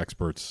sportsbook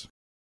experts.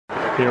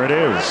 Here it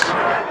is. Deep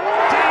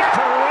to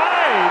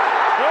right.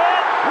 It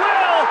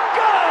will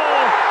go.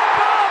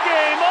 Ball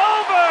game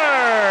over.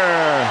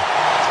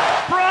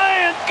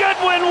 Brian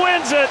Goodwin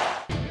wins it.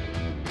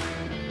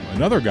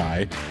 Another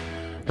guy,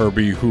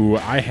 Herbie, who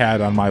I had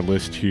on my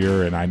list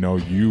here, and I know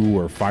you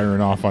were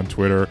firing off on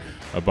Twitter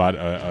about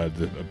a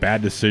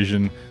bad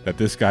decision that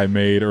this guy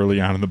made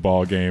early on in the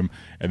ball game,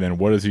 and then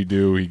what does he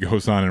do? He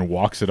goes on and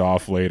walks it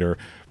off later.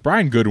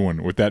 Brian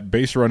Goodwin with that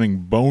base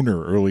running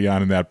boner early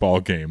on in that ball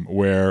game,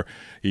 where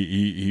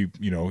he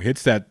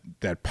hits that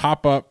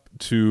pop up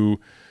to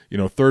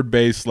third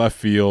base, left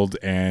field,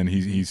 and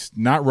he's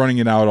not running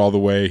it out all the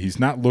way. He's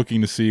not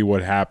looking to see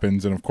what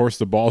happens, and of course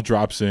the ball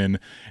drops in,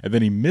 and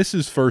then he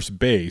misses first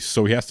base,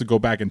 so he has to go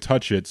back and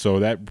touch it. So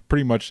that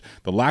pretty much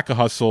the lack of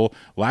hustle,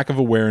 lack of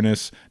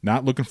awareness,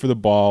 not looking for the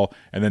ball,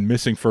 and then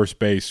missing first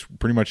base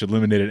pretty much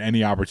eliminated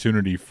any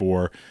opportunity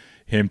for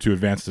him to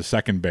advance to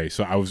second base.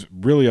 So I was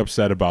really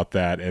upset about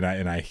that, and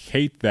I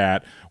hate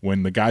that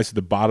when the guys at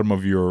the bottom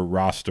of your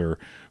roster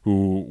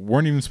who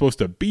weren't even supposed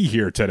to be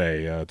here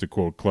today, to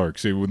quote Clark.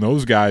 See, when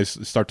those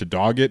guys start to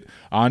dog it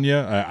on you,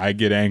 I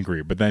get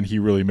angry. But then he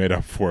really made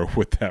up for it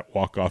with that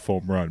walk-off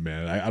home run,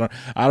 man.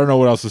 I don't know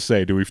what else to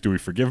say. Do we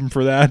forgive him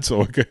for that,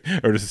 or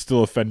does it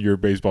still offend your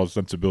baseball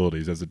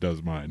sensibilities as it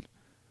does mine?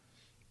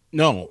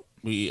 No,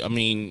 I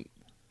mean,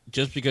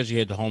 just because you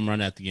hit the home run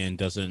at the end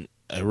doesn't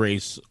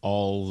erase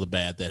all the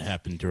bad that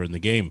happened during the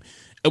game.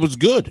 It was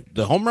good.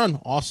 The home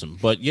run, awesome.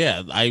 But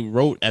yeah, I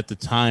wrote at the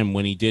time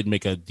when he did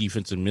make a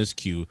defensive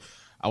miscue,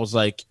 I was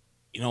like,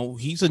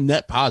 he's a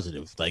net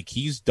positive. Like,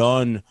 he's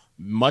done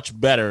much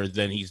better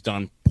than he's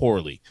done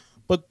poorly.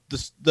 But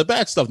the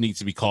bad stuff needs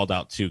to be called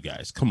out too,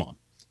 guys. Come on.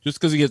 Just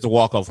because he gets a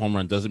walk-off home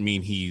run doesn't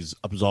mean he's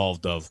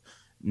absolved of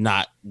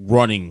not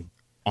running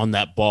on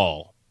that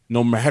ball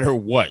no matter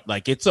what.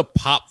 Like, it's a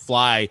pop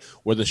fly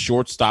where the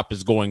shortstop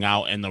is going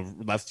out and the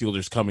left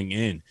fielder's coming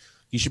in.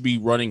 He should be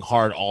running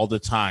hard all the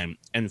time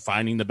and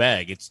finding the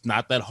bag. It's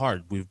not that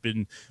hard. We've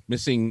been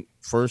missing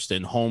first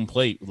and home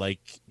plate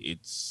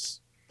it's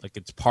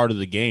part of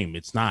the game.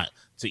 It's not.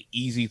 It's an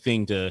easy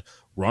thing to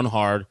run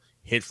hard,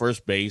 hit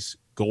first base,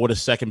 go to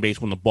second base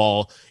when the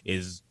ball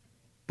is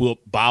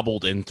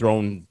bobbled and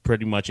thrown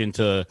pretty much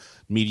into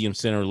medium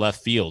center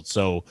left field.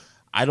 So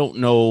I don't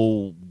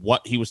know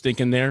what he was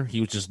thinking there. He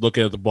was just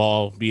looking at the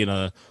ball, being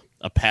a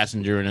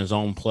passenger in his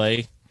own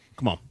play.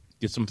 Come on,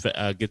 get some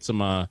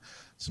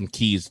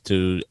keys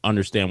to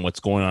understand what's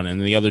going on.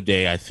 And the other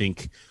day, I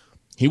think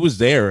he was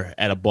there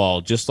at a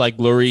ball, just like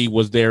Lurie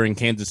was there in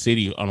Kansas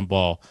City on a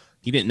ball.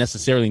 He didn't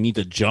necessarily need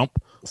to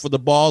jump for the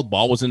ball.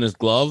 Ball was in his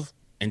glove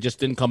and just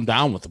didn't come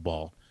down with the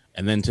ball.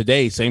 And then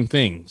today, same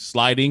thing.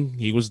 Sliding,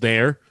 he was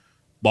there.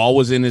 Ball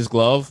was in his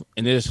glove,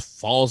 and it just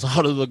falls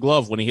out of the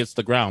glove when he hits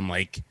the ground.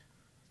 Like,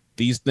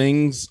 these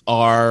things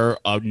are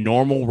a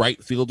normal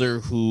right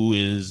fielder who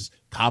is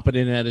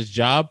competent at his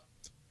job,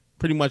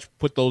 pretty much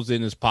put those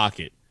in his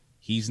pocket.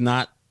 He's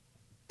not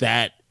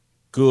that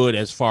good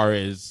as far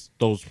as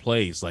those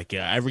plays. Like,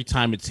 every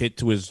time it's hit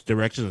to his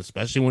direction,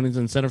 especially when he's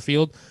in center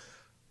field,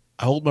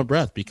 I hold my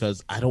breath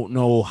because I don't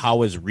know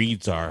how his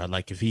reads are.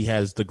 Like, if he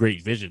has the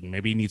great vision,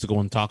 maybe he needs to go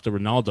and talk to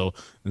Ronaldo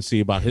and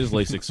see about his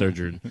LASIK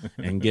surgery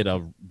and get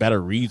a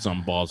better reads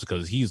on balls,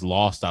 because he's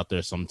lost out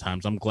there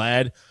sometimes. I'm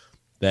glad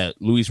that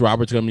Luis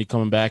Roberts going to be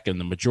coming back, and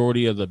the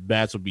majority of the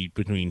bats will be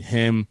between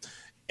him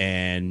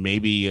and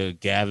maybe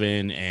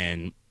Gavin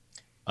and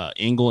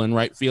Engel in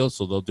right field,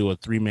 so they'll do a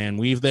 3-man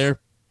weave there.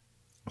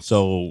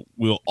 So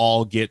we'll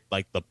all get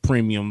like the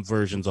premium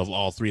versions of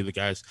all three of the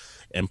guys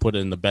and put it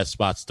in the best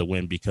spots to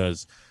win,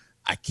 because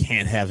I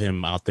can't have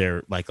him out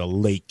there like a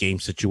late game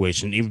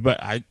situation.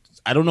 But I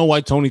don't know why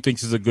Tony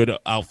thinks he's a good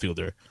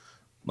outfielder.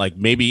 Like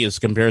maybe his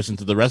comparison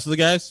to the rest of the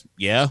guys,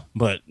 yeah.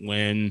 But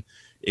when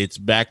it's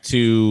back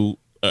to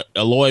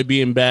Eloy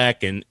being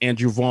back and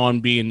Andrew Vaughn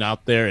being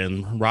out there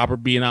and Robert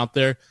being out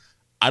there,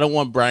 I don't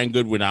want Brian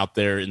Goodwin out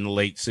there in the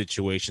late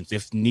situations.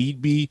 If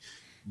need be,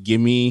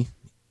 give me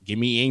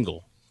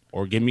Engel.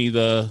 Or give me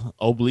the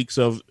obliques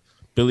of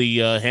Billy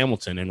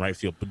Hamilton in right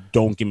field, but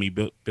don't give me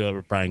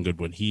Brian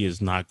Goodwin. He is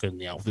not good in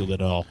the outfield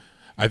at all.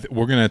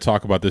 We're going to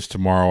talk about this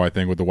tomorrow, I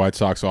think, with the White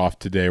Sox off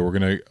today. We're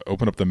going to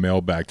open up the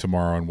mailbag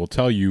tomorrow, and we'll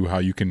tell you how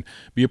you can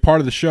be a part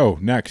of the show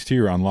next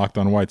here on Locked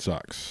On White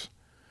Sox.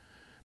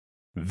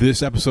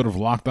 This episode of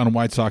Locked On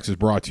White Sox is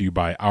brought to you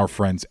by our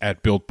friends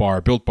at Built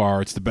Bar. Built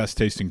Bar, it's the best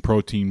tasting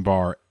protein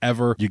bar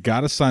ever. You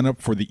got to sign up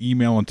for the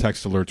email and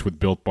text alerts with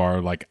Built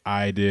Bar like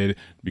I did,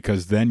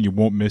 because then you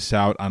won't miss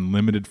out on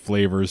limited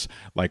flavors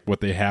like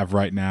what they have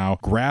right now.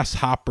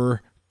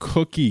 Grasshopper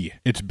cookie.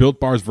 It's Built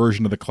Bar's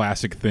version of the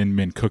classic Thin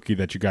Mint cookie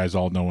that you guys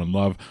all know and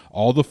love.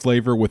 All the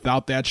flavor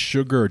without that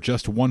sugar,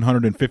 just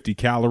 150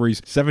 calories,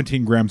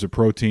 17 grams of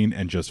protein,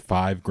 and just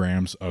 5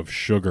 grams of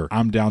sugar.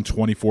 I'm down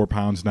 24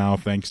 pounds now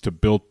thanks to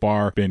Built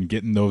Bar. Been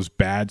getting those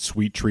bad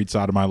sweet treats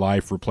out of my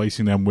life,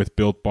 replacing them with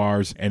Built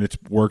Bars, and it's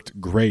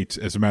worked great.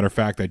 As a matter of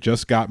fact, I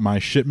just got my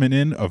shipment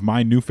in of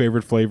my new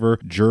favorite flavor,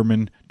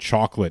 German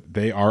chocolate.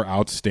 They are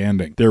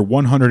outstanding. They're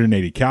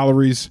 180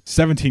 calories,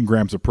 17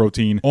 grams of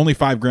protein, only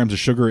 5 grams of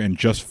sugar, and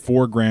just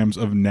 4 grams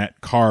of net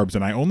carbs.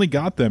 And I only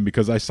got them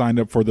because I signed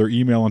up for their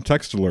email and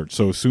text alert.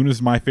 So as soon as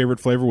my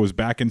favorite flavor was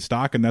back in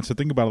stock, and that's the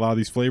thing about a lot of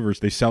these flavors,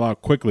 they sell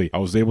out quickly. I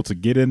was able to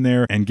get in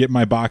there and get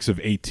my box of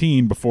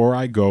 18 before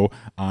I go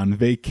on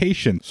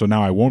vacation. So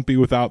now I won't be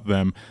without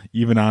them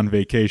even on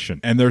vacation.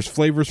 And there's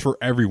flavors for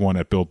everyone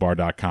at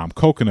BuiltBar.com.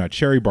 Coconut,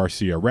 cherry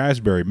barcia,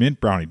 raspberry, mint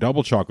brownie,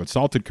 double chocolate,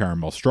 salted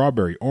caramel,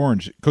 strawberry,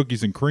 orange,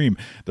 cookies and cream.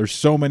 There's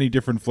so many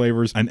different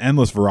flavors, an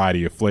endless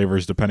variety of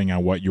flavors depending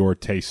on what your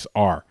tastes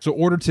are. So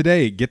order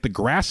today. Get the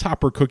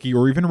grasshopper cookie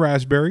or even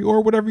raspberry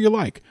or whatever you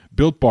like.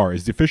 Built Bar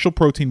is the official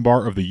protein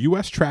bar of the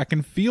U.S. track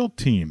and field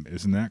team.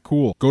 Isn't that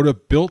cool? Go to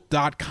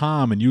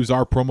Built.com and use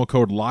our promo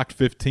code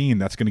LOCKED15.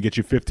 That's going to get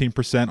you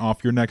 15%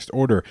 off your next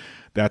order.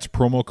 That's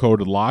promo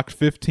code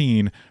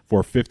LOCKED15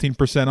 for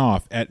 15%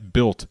 off at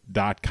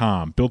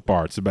Built.com. Built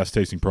Bar, it's the best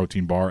tasting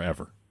protein bar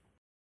ever.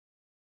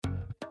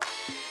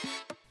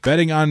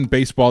 Betting on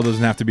baseball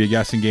doesn't have to be a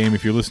guessing game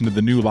if you listen to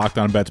the new Locked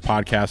On Bets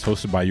podcast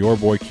hosted by your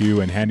boy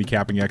Q and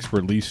handicapping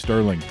expert Lee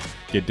Sterling.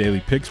 Get daily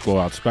picks,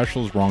 blowout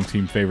specials, wrong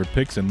team favorite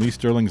picks, and Lee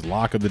Sterling's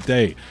lock of the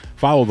day.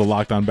 Follow the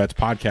Locked On Bets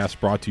podcast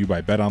brought to you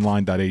by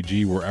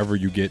betonline.ag wherever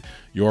you get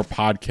your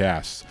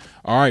podcasts.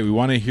 All right, we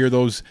want to hear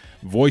those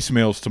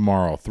voicemails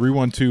tomorrow.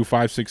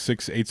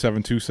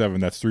 312-566-8727.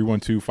 That's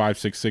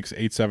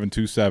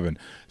 312-566-8727.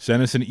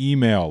 Send us an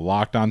email,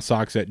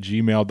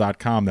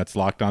 lockedonsox@gmail.com. That's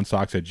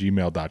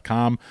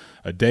lockedonsox@gmail.com.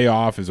 A day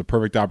off is a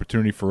perfect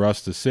opportunity for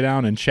us to sit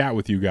down and chat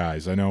with you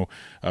guys. I know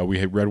we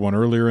had read one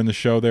earlier in the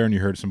show there, and you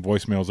heard some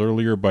voicemails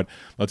earlier, but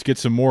let's get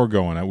some more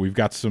going. We've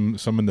got some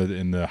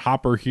in the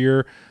hopper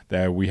here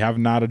that we have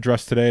not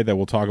addressed today that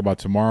we'll talk about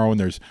tomorrow, and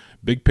there's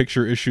big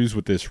picture issues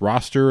with this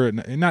roster,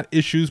 and not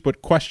issues,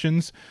 but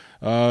questions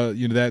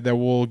that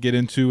we'll get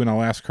into, and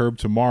I'll ask Herb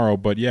tomorrow.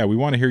 But yeah, we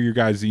want to hear your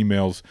guys'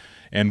 emails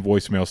and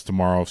voicemails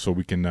tomorrow so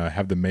we can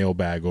have the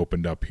mailbag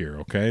opened up here,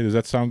 okay? Does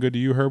that sound good to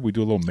you, Herb? We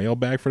do a little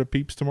mailbag for the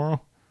peeps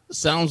tomorrow?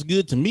 Sounds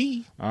good to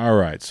me. All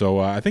right, so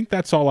I think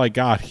that's all I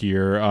got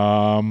here.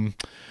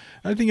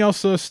 Anything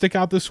else stick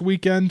out this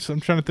weekend? I'm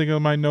trying to think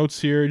of my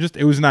notes here.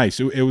 It was nice.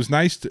 It was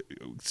nice.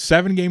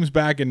 7 games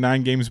back and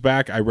 9 games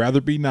back. I'd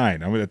rather be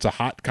 9. I mean, it's a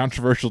hot,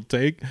 controversial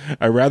take.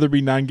 I'd rather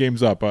be 9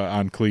 games up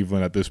on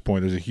Cleveland at this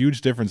point. There's a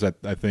huge difference, I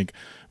think,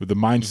 with the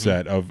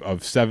mindset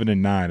of 7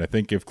 and 9. I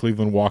think if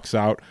Cleveland walks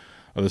out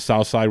of the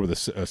South Side with a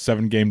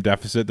 7-game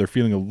deficit, they're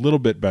feeling a little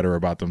bit better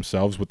about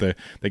themselves. But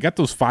they got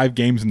those 5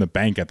 games in the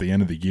bank at the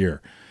end of the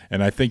year.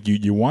 And I think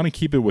you want to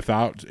keep it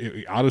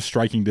out of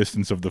striking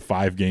distance of the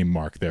 5-game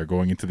mark there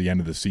going into the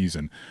end of the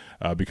season,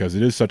 because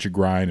it is such a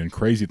grind and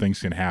crazy things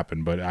can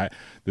happen. But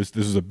this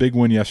is a big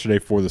win yesterday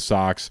for the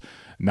Sox.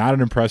 Not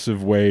an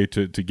impressive way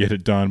to get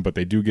it done, but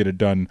they do get it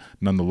done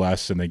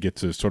nonetheless, and they get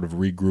to sort of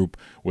regroup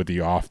with the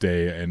off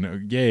day.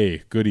 And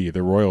yay, goody,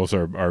 the Royals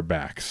are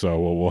back. So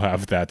we'll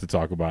have that to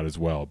talk about as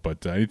well.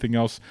 But anything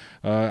else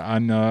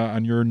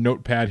on your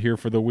notepad here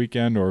for the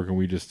weekend, or can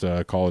we just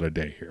call it a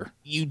day here?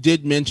 You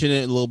did mention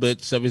it a little bit.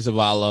 Seby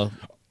Zavala,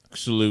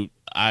 salute.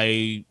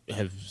 I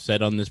have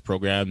said on this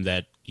program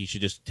that he should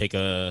just take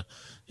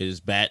his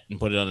bat and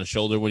put it on his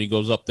shoulder when he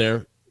goes up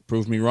there.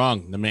 Prove me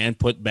wrong. The man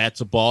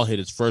bats a ball, hit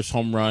his first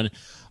home run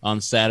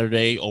on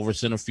Saturday over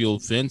center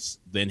field fence,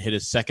 then hit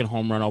his second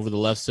home run over the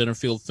left center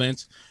field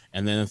fence,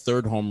 and then a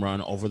third home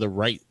run over the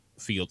right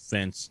field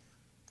fence.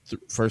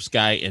 First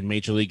guy in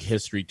Major League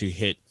history to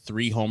hit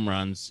 3 home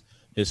runs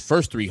his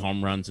first 3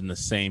 home runs in the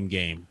same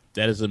game.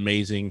 That is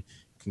amazing.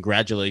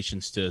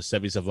 Congratulations to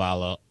Seby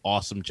Zavala.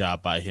 Awesome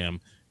job by him.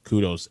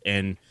 Kudos.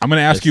 And I'm going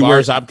to ask you as far where,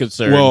 as I'm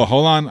concerned. Well,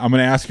 hold on. I'm going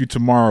to ask you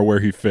tomorrow where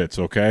he fits,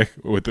 okay?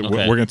 Okay.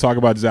 We're going to talk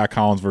about Zach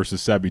Collins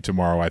versus Seby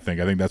tomorrow, I think.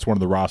 I think that's one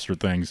of the roster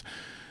things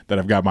that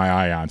I've got my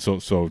eye on.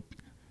 So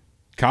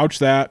couch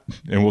that,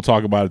 and we'll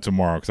talk about it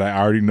tomorrow because I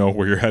already know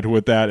where you're headed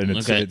with that, and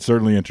it's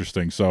certainly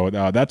interesting. So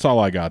that's all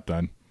I got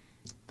then.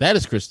 That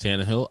is Chris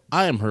Tannehill.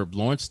 I am Herb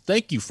Lawrence.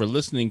 Thank you for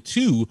listening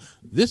to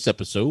this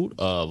episode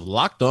of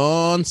Locked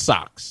On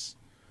Sox.